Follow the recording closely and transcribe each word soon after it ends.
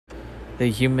The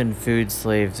human food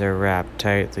slaves are wrapped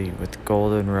tightly with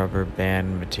golden rubber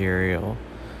band material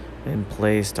and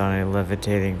placed on a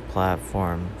levitating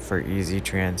platform for easy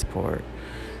transport.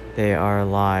 They are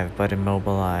alive but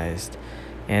immobilized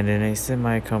and in a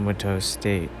semi-comatose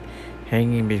state,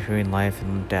 hanging between life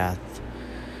and death,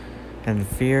 and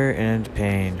fear and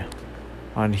pain.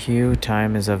 On Hue,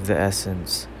 time is of the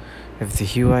essence. If the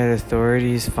Huite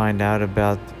authorities find out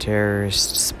about the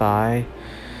terrorist spy,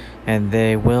 and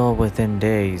they will within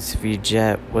days,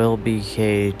 Vjet will be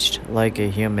caged like a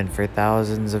human for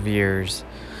thousands of years.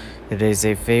 It is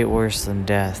a fate worse than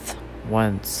death.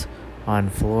 Once, on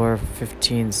floor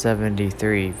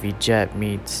 1573, Vjet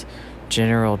meets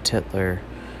General Titler.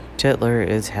 Titler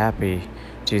is happy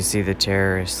to see the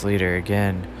terrorist leader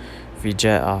again.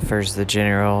 Vjet offers the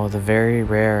general the very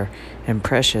rare and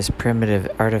precious primitive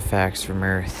artifacts from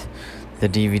Earth, the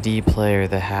DVD player,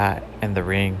 the hat, and the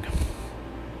ring.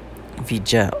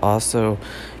 Vjet also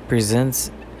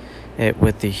presents it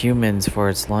with the humans for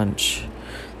its lunch.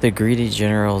 The greedy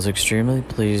general is extremely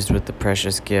pleased with the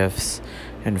precious gifts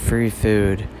and free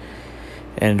food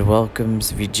and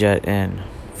welcomes Vjet in.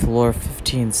 Floor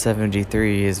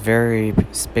 1573 is very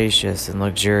spacious and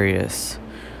luxurious.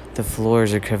 The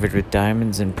floors are covered with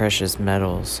diamonds and precious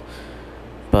metals,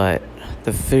 but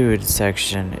the food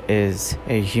section is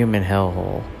a human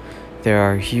hellhole. There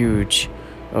are huge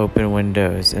open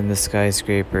windows in the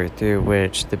skyscraper through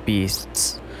which the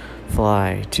beasts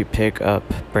fly to pick up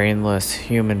brainless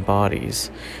human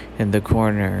bodies. In the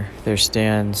corner, there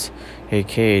stands a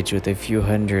cage with a few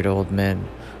hundred old men,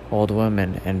 old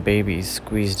women, and babies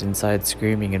squeezed inside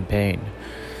screaming in pain.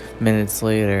 Minutes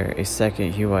later, a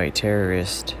second Huite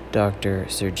terrorist, Dr.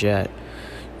 Serjet,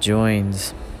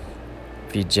 joins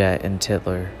Vjet and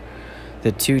Titler.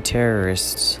 The two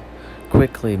terrorists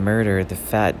quickly murder the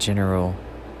fat general.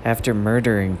 After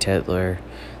murdering Titler,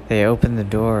 they open the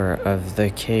door of the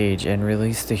cage and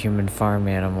release the human farm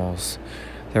animals.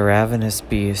 The ravenous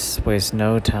beasts waste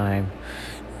no time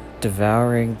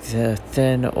devouring the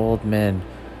thin old men,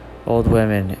 old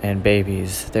women, and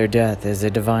babies. Their death is a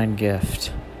divine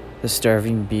gift. The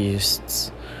starving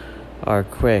beasts are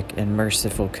quick and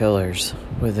merciful killers.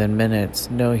 Within minutes,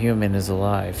 no human is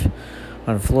alive.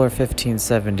 On floor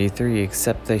 1573,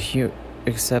 except the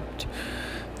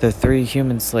three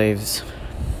human slaves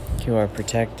who are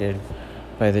protected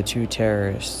by the two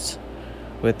terrorists.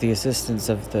 With the assistance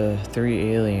of the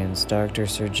three aliens, Dr.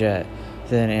 Serjet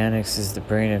then annexes the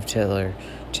brain of Titler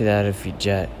to that of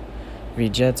Vjet.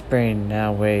 Vjet's brain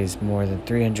now weighs more than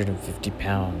 350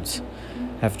 pounds.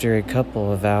 After a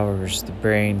couple of hours, the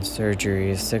brain surgery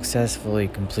is successfully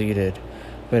completed,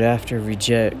 but after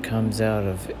Vjet comes out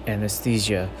of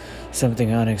anesthesia,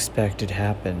 something unexpected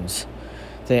happens.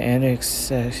 The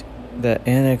annexation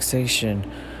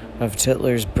of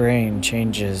Titler's brain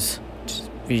changes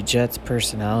Vjet's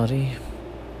personality.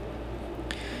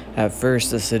 At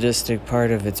first, the sadistic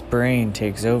part of its brain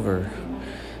takes over,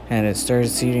 and it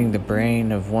starts eating the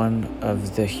brain of one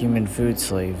of the human food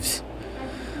slaves.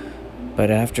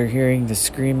 But after hearing the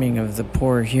screaming of the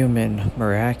poor human,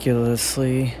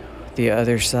 miraculously, the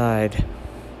other side,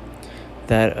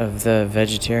 that of the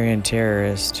vegetarian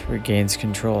terrorist, regains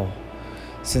control.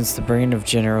 Since the brain of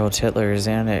General Titler is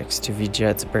annexed to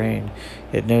Vjet's brain,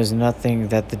 it knows nothing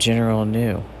that the general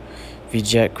knew.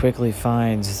 Vjet quickly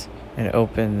finds and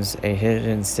opens a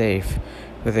hidden safe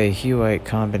with a Huite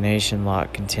combination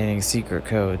lock containing secret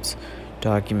codes,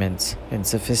 documents, and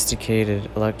sophisticated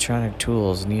electronic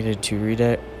tools needed to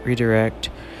redirect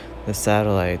the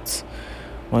satellites.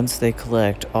 Once they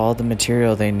collect all the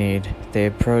material they need, they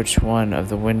approach one of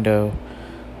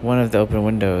the open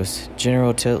windows.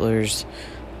 General Titler's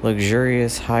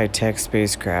luxurious high-tech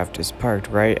spacecraft is parked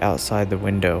right outside the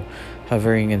window,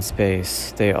 hovering in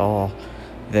space. They all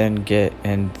then get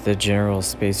in the general's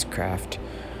spacecraft,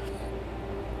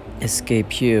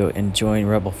 escape Hue, and join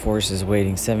rebel forces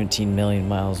waiting 17 million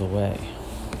miles away.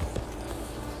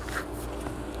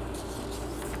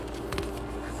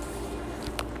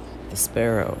 The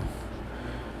Sparrow.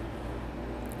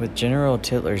 With General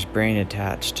Titler's brain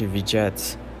attached to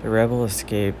Vjet's, the rebel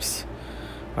escapes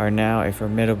are now a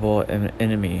formidable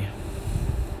enemy.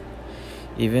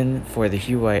 Even for the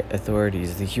Huite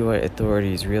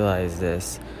authorities realize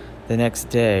this. The next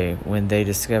day, when they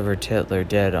discover Titler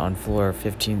dead on floor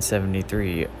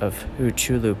 1573 of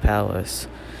Huchulu Palace,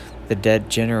 the dead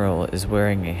general is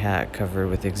wearing a hat covered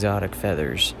with exotic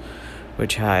feathers,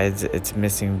 which hides its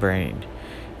missing brain.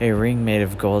 A ring made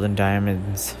of gold and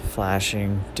diamonds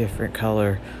flashing different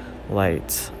color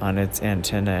lights on its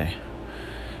antennae,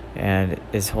 and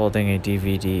is holding a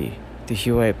DVD. The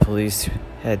Huite police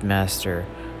headmaster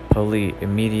Polite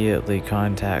immediately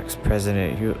contacts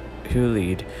President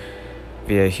Huleid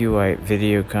via Huite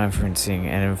video conferencing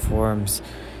and informs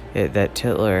it that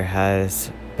Hitler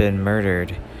has been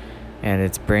murdered and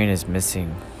its brain is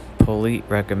missing. Polite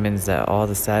recommends that all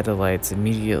the satellites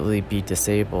immediately be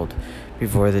disabled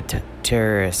before the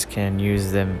terrorists can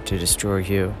use them to destroy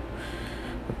Hugh.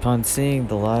 Upon seeing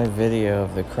the live video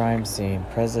of the crime scene,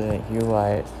 President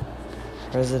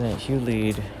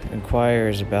Huleid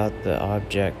inquires about the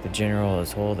object the general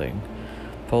is holding.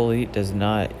 Polite does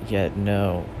not yet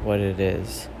know what it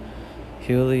is.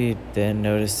 Huleid then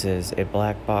notices a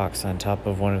black box on top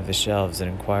of one of the shelves and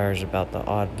inquires about the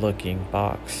odd-looking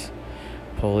box.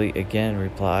 Polite again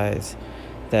replies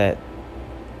that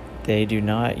they do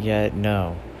not yet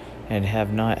know and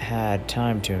have not had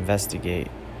time to investigate.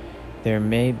 There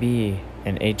may be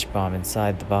an H-bomb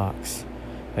inside the box.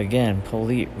 Again,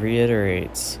 Polite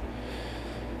reiterates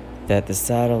that the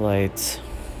satellites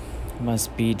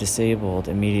must be disabled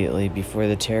immediately before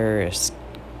the terrorists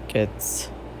get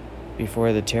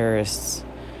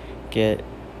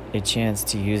a chance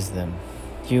to use them.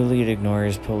 Huleid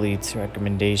ignores Polite's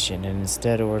recommendation and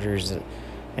instead orders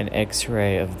an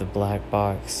X-ray of the black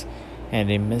box and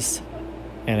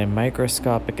a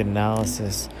microscopic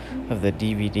analysis of the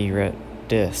DVD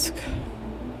disc.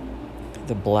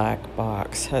 The black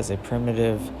box has a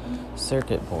primitive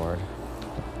circuit board.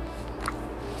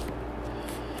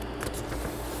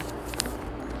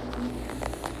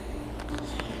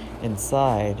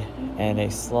 Inside, and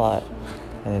a slot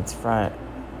in its front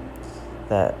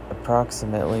that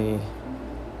approximately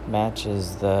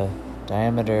matches the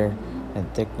diameter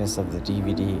and thickness of the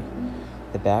DVD.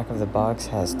 The back of the box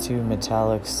has two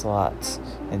metallic slots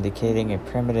indicating a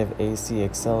primitive AC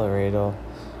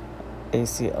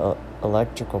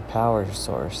electrical power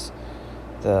source.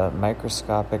 The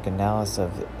microscopic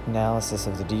analysis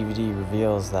of the DVD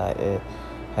reveals that it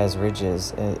has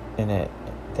ridges in it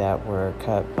that were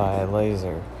cut by a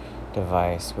laser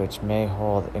device which may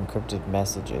hold encrypted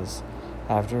messages.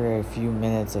 After a few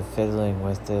minutes of fiddling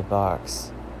with the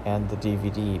box and the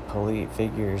DVD, Polite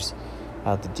figures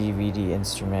out the DVD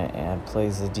instrument and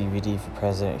plays the DVD for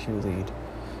President Huleid.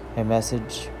 A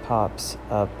message pops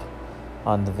up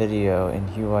on the video in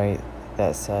Huite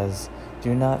that says,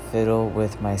 "Do not fiddle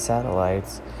with my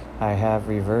satellites. I have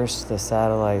reversed the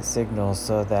satellite signals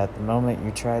so that the moment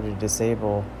you try to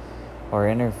disable or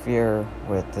interfere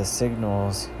with the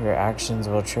signals, your actions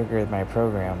will trigger my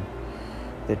program.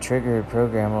 The triggered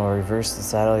program will reverse the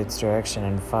satellite's direction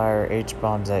and fire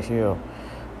H-bombs at you.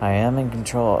 I am in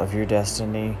control of your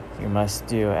destiny. You must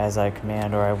do as I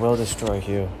command or I will destroy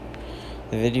you."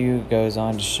 The video goes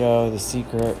on to show the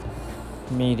secret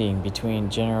meeting between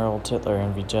General Hitler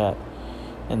and Vijet.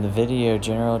 In the video,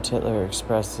 General Hitler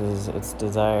expresses its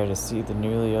desire to see the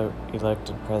newly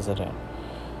elected president,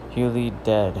 Huleid,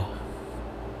 dead.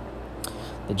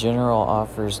 The general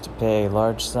offers to pay a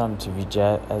large sum to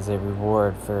Vijet as a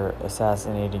reward for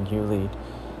assassinating Huleid,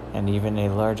 and even a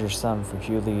larger sum for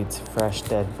Huleid's fresh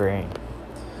dead brain.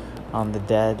 On the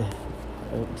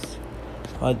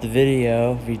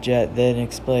video, Vijet then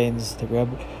explains the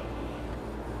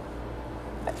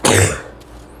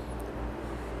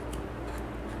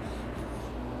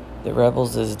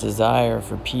rebels' desire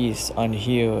for peace on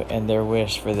Hugh and their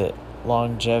wish for the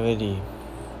longevity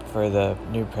for the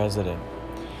new president.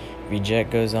 Vijet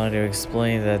goes on to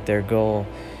explain that their goal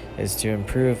is to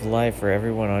improve life for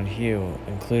everyone on Hugh,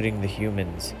 including the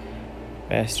humans.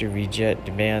 Master Vijet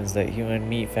demands that human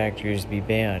meat factories be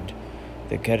banned,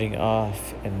 the cutting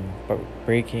off and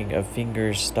breaking of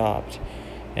fingers stopped,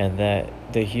 and that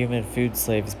the human food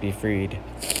slaves be freed.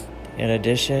 In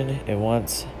addition, it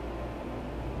wants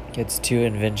its two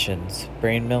inventions,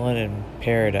 Brain Melon and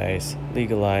Paradise,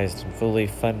 legalized and fully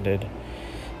funded.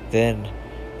 Then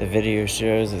the video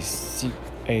shows a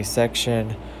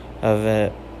section of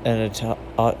an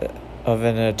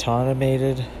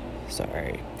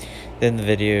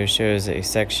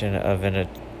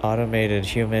automated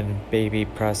human baby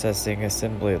processing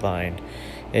assembly line.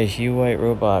 A Huite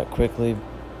robot quickly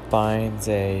binds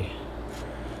a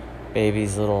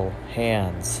baby's little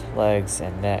hands, legs,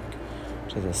 and neck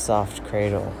to the soft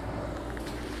cradle.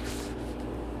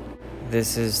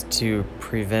 This is to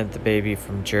prevent the baby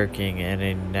from jerking in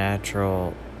a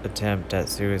natural attempt at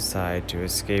suicide to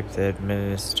escape the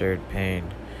administered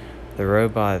pain. The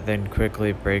robot then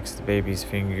quickly breaks the baby's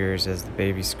fingers as the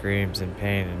baby screams in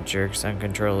pain and jerks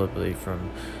uncontrollably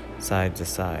from side to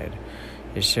side.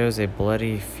 It shows a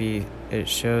bloody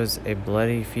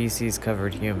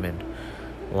feces-covered human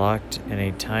locked in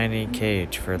a tiny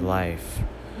cage for life,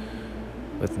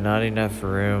 with not enough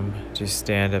room to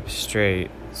stand up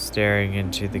straight Staring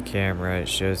into the camera, it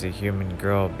shows a human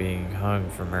girl being hung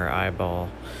from her eyeball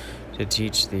to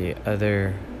teach the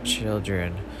other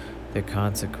children the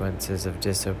consequences of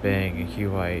disobeying a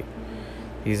Huite.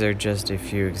 These are just a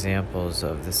few examples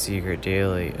of the secret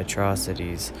daily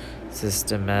atrocities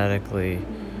systematically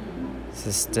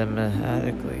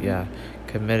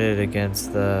committed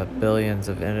against the billions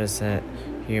of innocent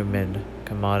human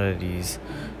commodities,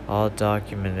 all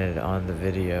documented on the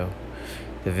video.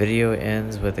 The video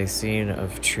ends with a scene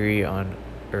of tree on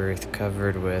earth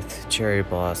covered with cherry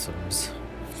blossoms.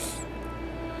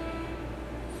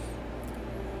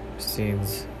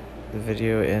 The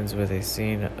video ends with a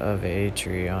scene of a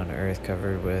tree on earth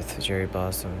covered with cherry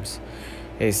blossoms.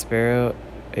 A sparrow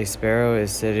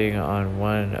is sitting on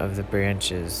one of the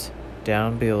branches.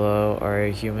 Down below are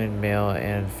a human male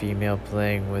and female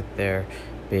playing with their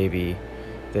baby.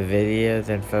 The video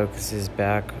then focuses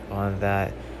back on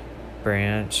that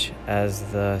branch as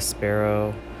the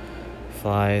sparrow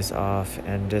flies off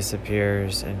and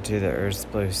disappears into the Earth's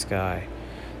blue sky.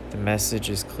 The message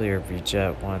is clear: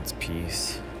 Vijay wants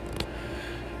peace.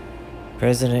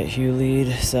 President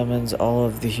Huleid summons all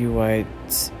of the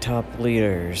Huite's top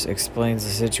leaders, explains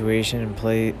the situation, and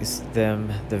plays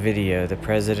them the video. The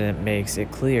president makes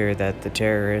it clear that the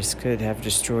terrorists could have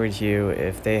destroyed Hugh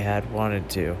if they had wanted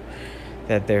to,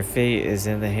 that their fate is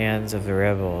in the hands of the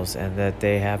rebels, and that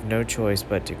they have no choice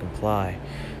but to comply.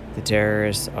 The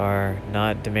terrorists are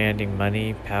not demanding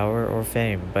money, power, or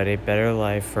fame, but a better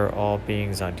life for all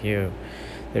beings on Hugh.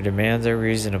 Their demands are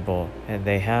reasonable, and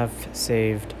they have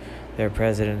saved their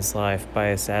president's life by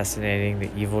assassinating the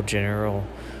evil general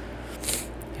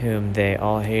whom they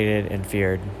all hated and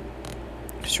feared.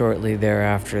 Shortly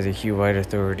thereafter, the Huite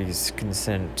authorities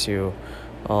consent to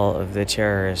all of the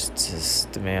terrorists'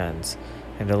 demands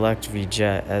and elect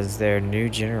Vijay as their new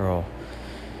general.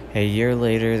 A year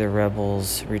later, the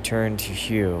rebels return to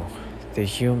Hugh. The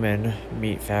human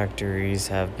meat factories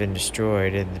have been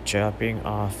destroyed, and the chopping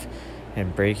off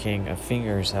and breaking of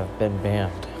fingers have been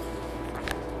banned.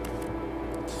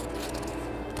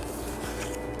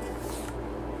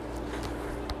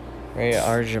 Ray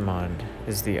Arjomand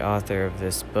is the author of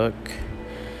this book.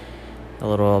 A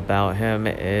little about him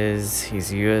is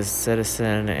he's a U.S.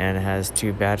 citizen and has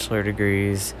 2 bachelor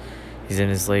degrees. He's in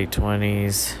his late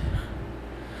 20s.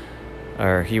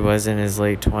 Or he was in his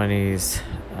late 20s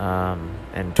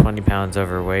and 20 pounds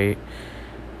overweight,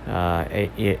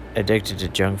 addicted to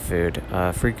junk food,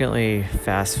 frequently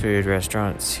fast food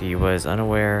restaurants. He was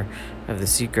unaware of the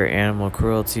secret animal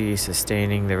cruelty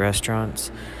sustaining the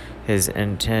restaurants. His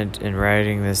intent in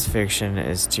writing this fiction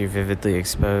is to vividly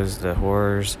expose the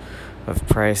horrors of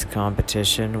price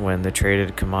competition when the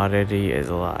traded commodity is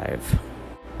alive.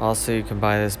 Also, you can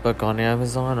buy this book on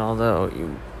Amazon, although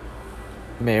you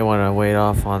may want to wait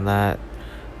off on that,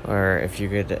 or if you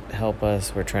could help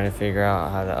us, we're trying to figure out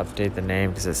how to update the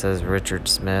name because it says Richard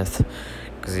Smith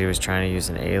because he was trying to use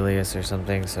an alias or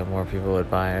something so more people would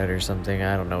buy it or something.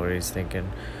 I don't know what he's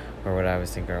thinking or what I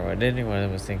was thinking or what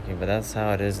anyone was thinking, but that's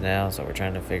how it is now, so we're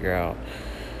trying to figure out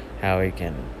how we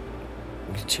can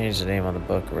change the name on the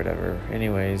book or whatever.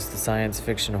 Anyways, the science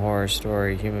fiction horror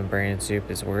story Human Brain Soup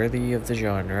is worthy of the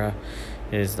genre.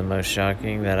 It is the most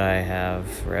shocking that I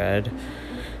have read.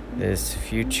 This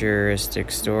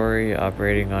futuristic story,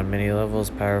 operating on many levels,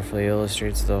 powerfully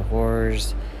illustrates the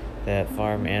horrors that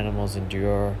farm animals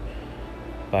endure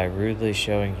by rudely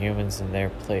showing humans in their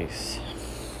place.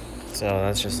 So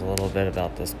that's just a little bit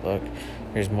about this book.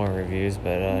 Here's more reviews,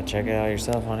 but check it out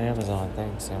yourself on Amazon.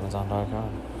 Thanks,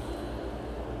 Amazon.com.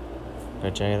 Go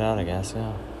check it out, I guess,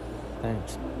 yeah.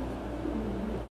 Thanks.